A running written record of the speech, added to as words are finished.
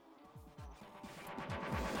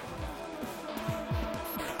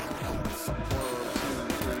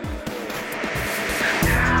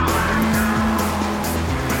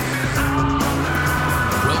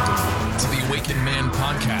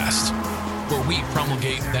where we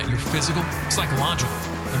promulgate that your physical, psychological,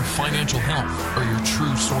 and financial health are your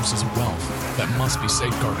true sources of wealth that must be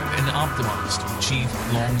safeguarded and optimized to achieve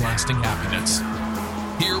long-lasting happiness.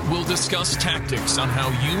 Here we'll discuss tactics on how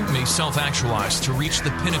you may self-actualize to reach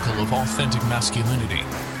the pinnacle of authentic masculinity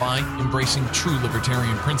by embracing true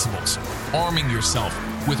libertarian principles, arming yourself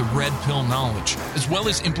with red pill knowledge, as well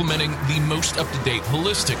as implementing the most up-to-date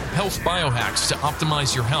holistic health biohacks to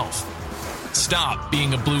optimize your health. Stop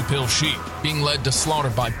being a blue pill sheep, being led to slaughter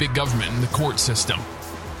by big government and the court system.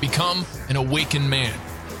 Become an awakened man.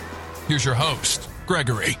 Here's your host,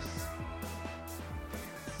 Gregory.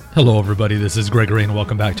 Hello, everybody. This is Gregory, and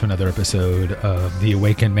welcome back to another episode of The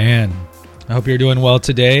Awakened Man. I hope you're doing well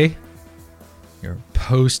today. Your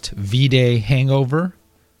post-V-Day hangover.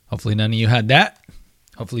 Hopefully none of you had that.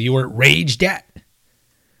 Hopefully you weren't raged at.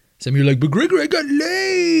 Some of you are like, but Gregory, I got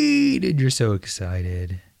laid. And you're so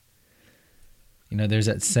excited. You know, there's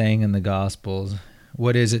that saying in the Gospels.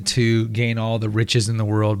 What is it to gain all the riches in the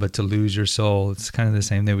world, but to lose your soul? It's kind of the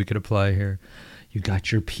same thing we could apply here. You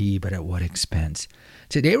got your pee, but at what expense?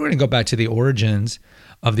 Today, we're going to go back to the origins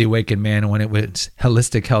of the Awakened Man when it was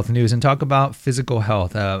Holistic Health News and talk about physical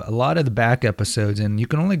health. A lot of the back episodes, and you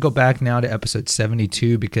can only go back now to episode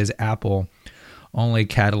 72 because Apple only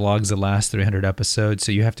catalogs the last 300 episodes.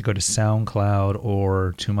 So you have to go to SoundCloud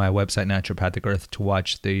or to my website, Naturopathic Earth, to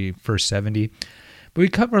watch the first 70. But we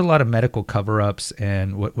cover a lot of medical cover-ups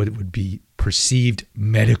and what would be perceived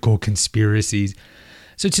medical conspiracies.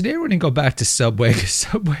 So today we're going to go back to Subway because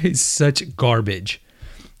Subway is such garbage.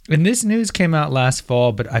 And this news came out last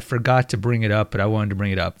fall, but I forgot to bring it up, but I wanted to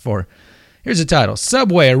bring it up for... Here's the title.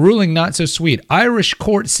 Subway, a ruling not so sweet. Irish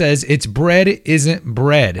court says its bread isn't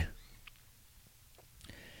bread.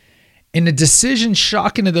 In a decision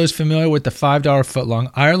shocking to those familiar with the $5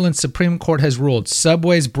 footlong, Ireland's Supreme Court has ruled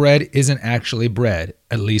Subway's bread isn't actually bread,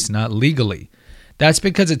 at least not legally. That's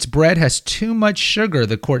because its bread has too much sugar,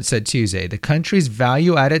 the court said Tuesday. The country's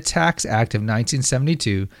Value-Added Tax Act of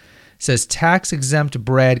 1972 says tax-exempt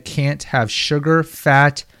bread can't have sugar,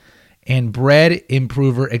 fat, and bread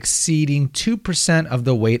improver exceeding 2% of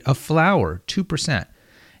the weight of flour, 2%.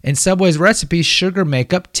 In Subway's recipes, sugar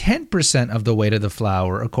make up 10% of the weight of the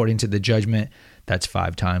flour, according to the judgment. That's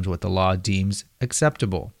 5 times what the law deems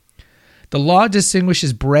acceptable. The law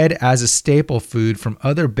distinguishes bread as a staple food from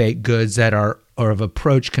other baked goods that are of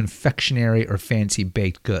approach confectionery or fancy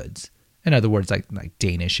baked goods. In other words, like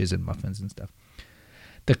Danishes and muffins and stuff.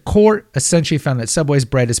 The court essentially found that Subway's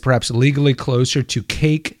bread is perhaps legally closer to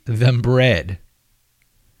cake than bread.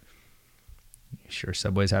 Sure,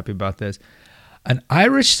 Subway's happy about this. An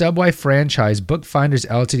Irish Subway franchise, Bookfinders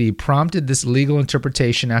Ltd, prompted this legal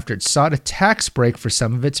interpretation after it sought a tax break for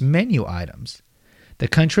some of its menu items. The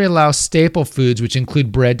country allows staple foods, which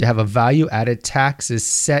include bread, to have a value-added taxes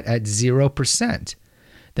set at 0%.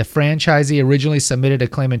 The franchisee originally submitted a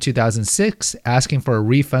claim in 2006, asking for a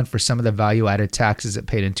refund for some of the value-added taxes it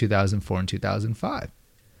paid in 2004 and 2005.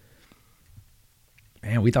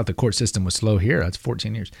 Man, we thought the court system was slow here. That's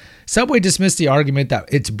 14 years. Subway dismissed the argument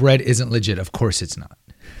that its bread isn't legit. Of course it's not.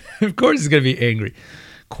 Of course it's going to be angry.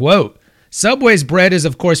 Quote, Subway's bread is,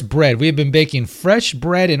 of course, bread. We have been baking fresh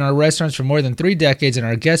bread in our restaurants for more than 3 decades, and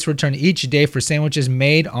our guests return each day for sandwiches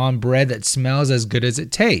made on bread that smells as good as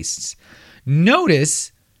it tastes.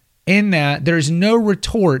 Notice in that there's no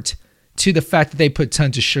retort to the fact that they put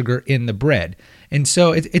tons of sugar in the bread. And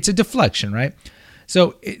so it's a deflection, right?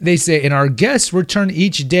 So they say, and our guests return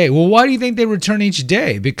each day. Well, why do you think they return each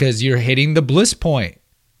day? Because you're hitting the bliss point,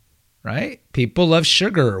 right? People love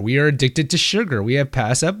sugar. We are addicted to sugar. We have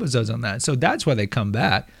past episodes on that. So that's why they come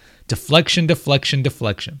back. Deflection, deflection,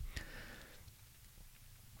 deflection.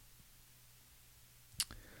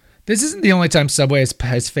 This isn't the only time Subway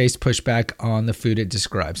has faced pushback on the food it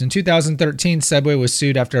describes. In 2013, Subway was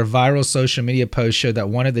sued after a viral social media post showed that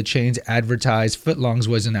one of the chain's advertised footlongs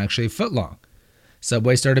wasn't actually a footlong.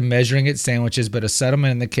 Subway started measuring its sandwiches, but a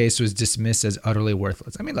settlement in the case was dismissed as utterly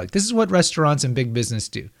worthless. I mean, look, this is what restaurants and big business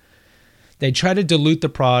do. They try to dilute the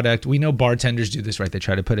product. We know bartenders do this, right? They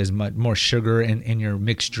try to put as much more sugar in your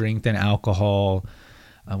mixed drink than alcohol.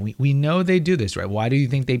 We know they do this, right? Why do you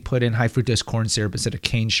think they put in high fructose corn syrup instead of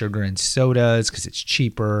cane sugar in sodas? Because it's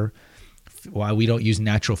cheaper. Why we don't use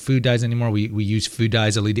natural food dyes anymore. We use food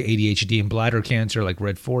dyes that lead to ADHD and bladder cancer, like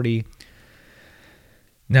Red 40.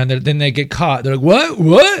 Now, then they get caught. They're like,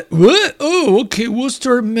 what? Oh, okay, we'll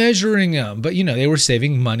start measuring them. But, they were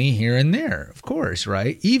saving money here and there, of course,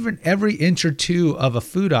 right? Even every inch or two of a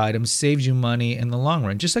food item saves you money in the long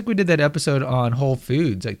run. Just like we did that episode on Whole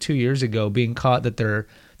Foods like 2 years ago, being caught that their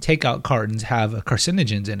takeout cartons have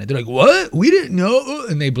carcinogens in it. They're like, what? We didn't know.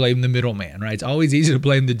 And they blame the middleman, right? It's always easy to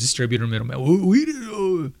blame the distributor middleman. We didn't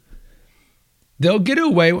know. They'll get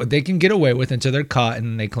away with what they can get away with until they're caught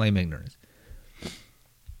and they claim ignorance.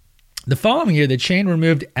 The following year, the chain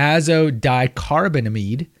removed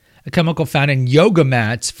azodicarbonamide, a chemical found in yoga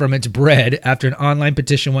mats, from its bread after an online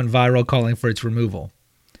petition went viral calling for its removal.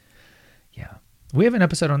 Yeah. We have an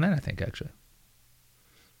episode on that, I think, actually.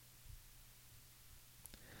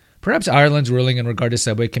 Perhaps Ireland's ruling in regard to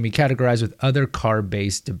Subway can be categorized with other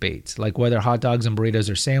carb-based debates, like whether hot dogs and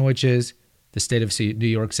burritos are sandwiches. The state of New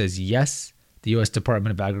York says yes. The U.S.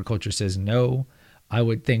 Department of Agriculture says no. I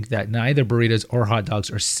would think that neither burritos or hot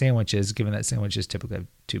dogs are sandwiches, given that sandwiches typically have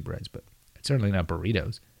two breads, but it's certainly not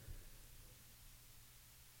burritos.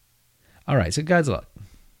 All right, so God's luck.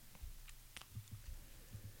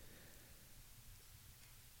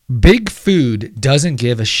 Big food doesn't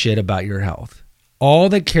give a shit about your health. All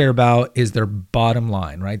they care about is their bottom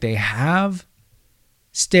line, right? They have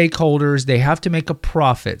stakeholders. They have to make a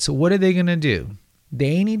profit. So what are they going to do?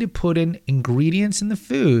 They need to put in ingredients in the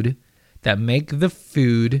food that make the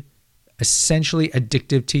food essentially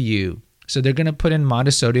addictive to you. So they're going to put in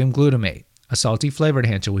monosodium glutamate, a salty flavor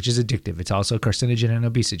enhancer, which is addictive. It's also carcinogen and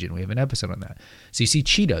obesogen. We have an episode on that. So you see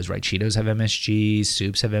Cheetos, right? Cheetos have MSGs,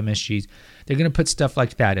 soups have MSGs. They're going to put stuff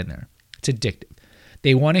like that in there. It's addictive.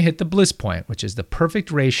 They want to hit the bliss point, which is the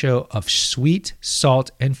perfect ratio of sweet, salt,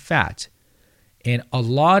 and fat. And a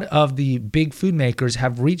lot of the big food makers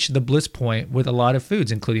have reached the bliss point with a lot of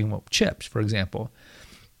foods, including chips, for example,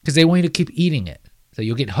 because they want you to keep eating it. So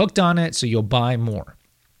you'll get hooked on it, so you'll buy more.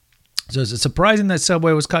 So is it surprising that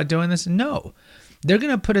Subway was caught doing this? No. They're going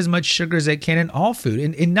to put as much sugar as they can in all food,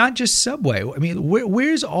 and not just Subway. I mean,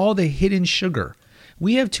 where's all the hidden sugar?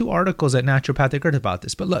 We have 2 articles at Naturopathic Earth about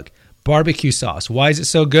this. But look, barbecue sauce. Why is it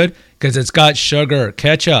so good? Because it's got sugar.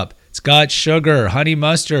 Ketchup. It's got sugar. Honey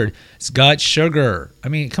mustard. It's got sugar. I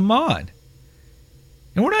mean, come on.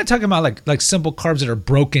 And we're not talking about like simple carbs that are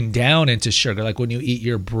broken down into sugar, like when you eat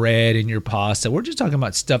your bread and your pasta. We're just talking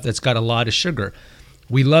about stuff that's got a lot of sugar.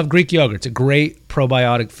 We love Greek yogurt. It's a great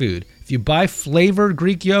probiotic food. If you buy flavored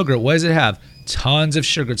Greek yogurt, what does it have? Tons of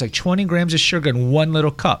sugar. It's like 20 grams of sugar in one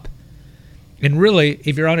little cup. And really,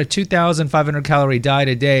 if you're on a 2,500 calorie diet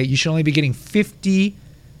a day, you should only be getting 50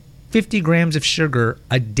 grams of sugar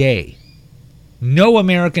a day. No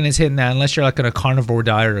American is hitting that unless you're like on a carnivore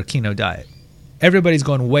diet or a keto diet. Everybody's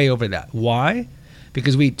going way over that. Why?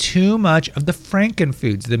 Because we eat too much of the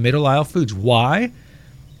frankenfoods, the middle aisle foods. Why?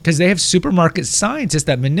 Because they have supermarket scientists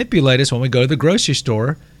that manipulate us when we go to the grocery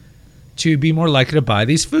store to be more likely to buy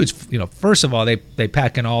these foods. You know, first of all, they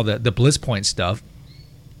pack in all the Bliss Point stuff,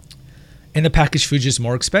 and the packaged food is just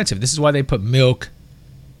more expensive. This is why they put milk,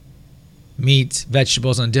 meat,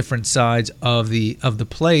 vegetables on different sides of the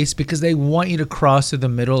place, because they want you to cross through the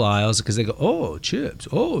middle aisles, because they go, oh, chips,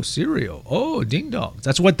 oh, cereal, oh, ding dongs.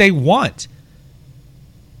 That's what they want.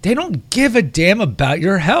 They don't give a damn about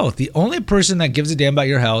your health. The only person that gives a damn about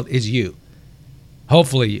your health is you.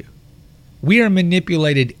 Hopefully you. We are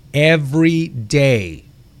manipulated every day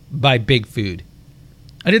by big food.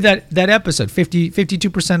 I did that episode.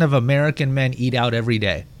 52% of American men eat out every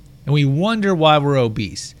day. And we wonder why we're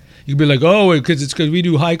obese. You'd be like, oh, because we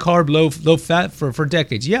do high carb, low fat for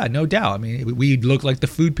decades. Yeah, no doubt. I mean, we look like the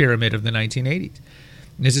food pyramid of the 1980s.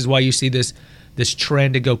 And this is why you see this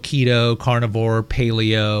trend to go keto, carnivore,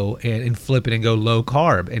 paleo, and flip it and go low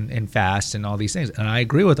carb and fast and all these things. And I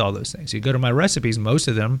agree with all those things. You go to my recipes, most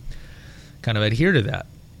of them kind of adhere to that.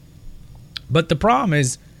 But the problem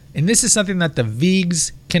is, and this is something that the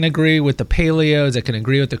vegs can agree with, the paleos that can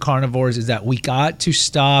agree with the carnivores, is that we got to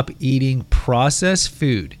stop eating processed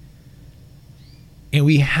food. And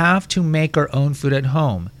we have to make our own food at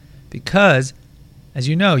home, because, as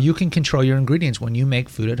you know, you can control your ingredients when you make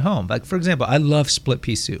food at home. Like, for example, I love split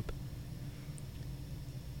pea soup.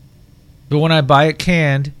 But when I buy it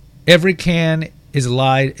canned, every can is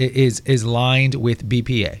lined with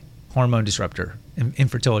BPA, hormone disruptor,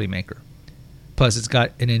 infertility maker. Plus, it's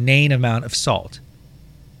got an inane amount of salt.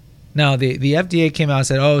 Now, the FDA came out and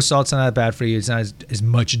said, oh, salt's not that bad for you. It's not as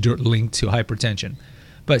much linked to hypertension.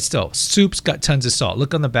 But still, soup's got tons of salt.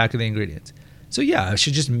 Look on the back of the ingredients. So yeah, I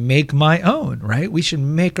should just make my own, right? We should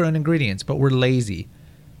make our own ingredients, but we're lazy.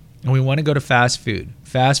 And we want to go to fast food.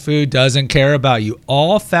 Fast food doesn't care about you.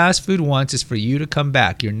 All fast food wants is for you to come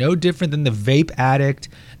back. You're no different than the vape addict,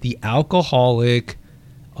 the alcoholic,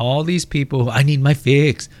 all these people. I need my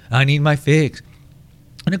fix. I need my fix.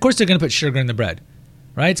 And of course, they're going to put sugar in the bread,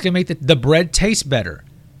 right? It's going to make the bread taste better.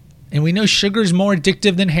 And we know sugar is more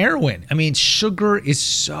addictive than heroin. I mean, sugar is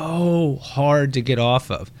so hard to get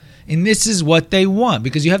off of. And this is what they want,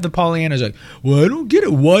 because you have the Pollyannas like, well, I don't get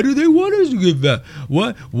it. Why do they want us to give that?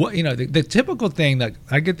 What? You know, the typical thing that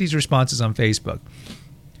I get these responses on Facebook.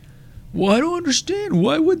 Well, I don't understand.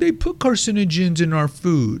 Why would they put carcinogens in our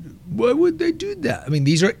food? Why would they do that? I mean,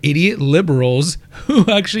 these are idiot liberals who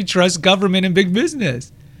actually trust government and big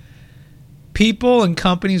business. People and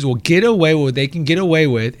companies will get away with what they can get away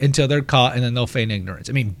with until they're caught, and then they'll feign ignorance.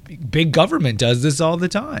 I mean, big government does this all the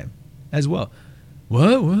time as well.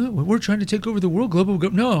 What? We're trying to take over the world, global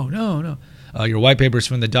government. No. Your white papers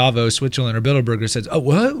from the Davos, Switzerland, or Bilderberger says, oh,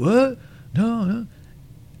 what? No.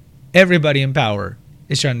 Everybody in power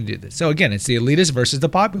is trying to do this. So again, it's the elitists versus the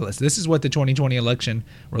populists. This is what the 2020 election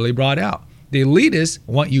really brought out. The elitists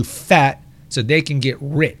want you fat so they can get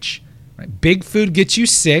rich. Right? Big food gets you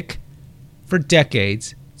sick for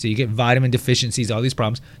decades, so you get vitamin deficiencies, all these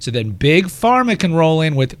problems. So then big pharma can roll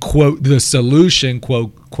in with, quote, the solution,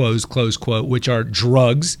 quote, close quote, which are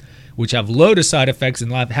drugs, which have loads of side effects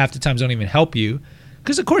and half the times don't even help you.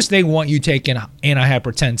 Because, of course, they want you taking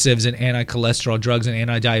antihypertensives and anti-cholesterol drugs and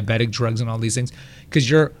anti-diabetic drugs and all these things because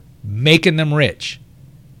you're making them rich.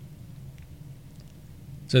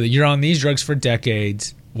 So that you're on these drugs for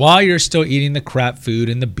decades while you're still eating the crap food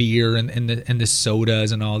and the beer and the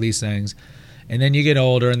sodas and all these things. And then you get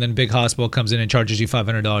older, and then big hospital comes in and charges you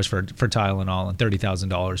 $500 for Tylenol and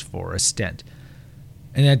 $30,000 for a stent.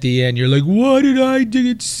 And at the end, you're like, why did I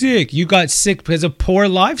get sick? You got sick because of poor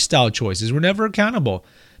lifestyle choices. We're never accountable.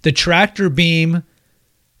 The tractor beam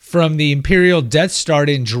from the Imperial Death Star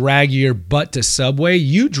didn't drag your butt to Subway.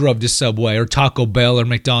 You drove to Subway or Taco Bell or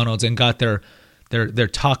McDonald's and got their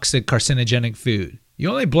toxic, carcinogenic food. You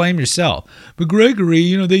only blame yourself. But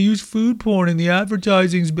Gregory, they use food porn and the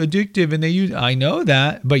advertising's addictive and I know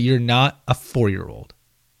that, but you're not a 4-year-old.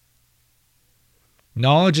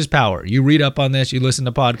 Knowledge is power. You read up on this, you listen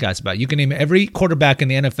to podcasts about it. You can name every quarterback in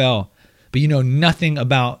the NFL, but you know nothing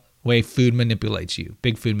about the way food manipulates you.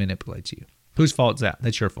 Big food manipulates you. Whose fault is that?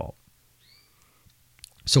 That's your fault.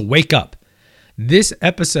 So wake up. This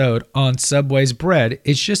episode on Subway's bread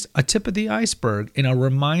is just a tip of the iceberg and a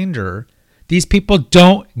reminder these people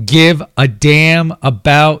don't give a damn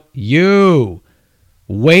about you.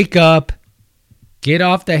 Wake up. Get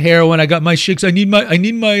off the heroin. I got my shakes. I need my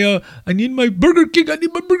Burger King. I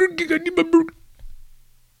need my Burger King.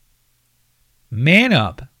 Man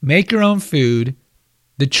up. Make your own food.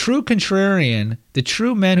 The true contrarian, the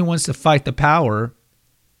true man who wants to fight the power,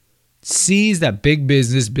 sees that big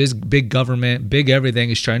business, big government, big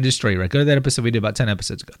everything is trying to destroy you. Right? Go to that episode we did about 10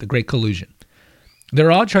 episodes ago, The Great Collusion.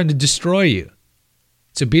 They're all trying to destroy you.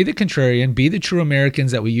 So be the contrarian, be the true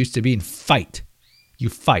Americans that we used to be, and fight. You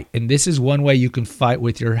fight. And this is one way you can fight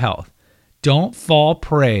with your health. Don't fall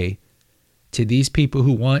prey to these people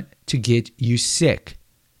who want to get you sick.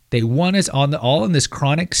 They want us all in this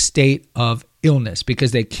chronic state of illness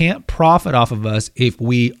because they can't profit off of us if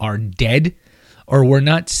we are dead or we're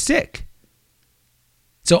not sick.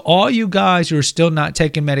 So all you guys who are still not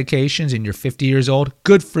taking medications and you're 50 years old,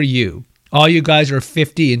 good for you. All you guys who are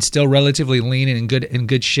 50 and still relatively lean and in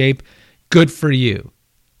good shape, good for you.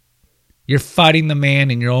 You're fighting the man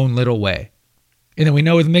in your own little way. And then we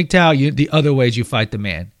know with MGTOW, the other ways you fight the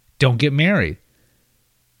man. Don't get married.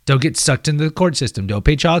 Don't get sucked into the court system. Don't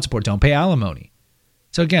pay child support. Don't pay alimony.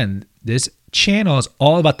 So again, this channel is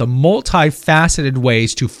all about the multifaceted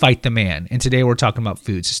ways to fight the man. And today we're talking about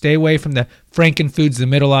foods. So stay away from the Franken foods, the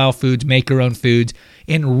middle aisle foods, make your own foods,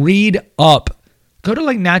 and read up. Go to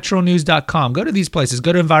naturalnews.com. Go to these places.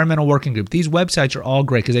 Go to Environmental Working Group. These websites are all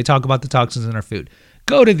great because they talk about the toxins in our food.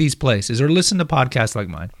 Go to these places or listen to podcasts like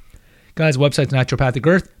mine. Guys, website's Naturopathic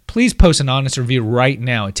Earth. Please post an honest review right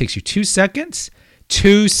now. It takes you 2 seconds.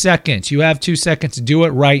 2 seconds. You have 2 seconds to do it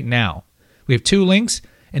right now. We have 2 links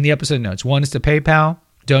in the episode notes. One is to PayPal.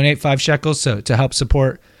 Donate 5 shekels to help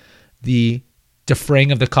support the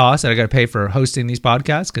defraying of the cost that I got to pay for hosting these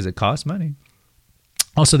podcasts because it costs money.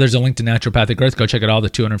 Also, there's a link to Naturopathic Earth. Go check out all the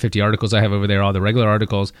 250 articles I have over there, all the regular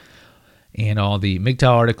articles, and all the MGTOW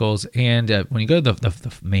articles. And when you go to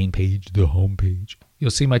the main page, the home page,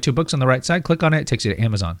 you'll see my 2 books on the right side. Click on it. It takes you to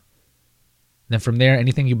Amazon. Then from there,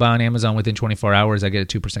 anything you buy on Amazon within 24 hours, I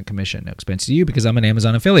get a 2% commission. No expense to you because I'm an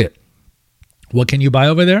Amazon affiliate. What can you buy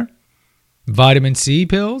over there? Vitamin C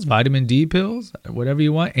pills, vitamin D pills, whatever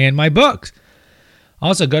you want, and my books.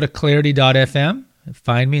 Also, go to clarity.fm.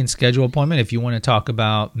 Find me and schedule an appointment if you want to talk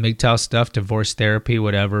about MGTOW stuff, divorce therapy,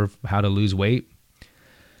 whatever, how to lose weight.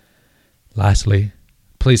 Lastly,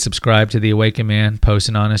 please subscribe to The Awakened Man. Post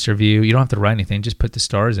an honest review. You don't have to write anything. Just put the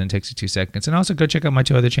stars in. It takes you 2 seconds. And also go check out my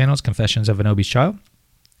 2 other channels, Confessions of an Obese Child.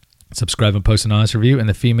 Subscribe and post an honest review. And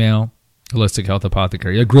the female Holistic Health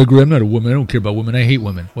Apothecary. Yeah, Gregory, I'm not a woman. I don't care about women. I hate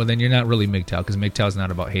women. Well, then you're not really MGTOW, because MGTOW is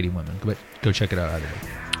not about hating women. But go check it out either way.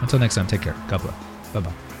 Until next time, take care. God bless.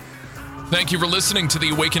 Bye-bye. Thank you for listening to the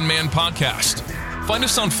Awakened Man Podcast. Find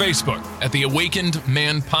us on Facebook at the Awakened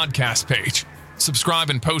Man Podcast page. Subscribe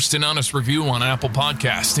and post an honest review on Apple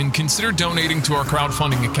Podcasts, and consider donating to our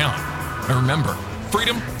crowdfunding account. And remember,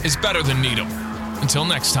 freedom is better than needle. Until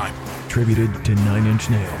next time. Attributed to Nine Inch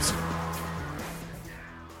Nails.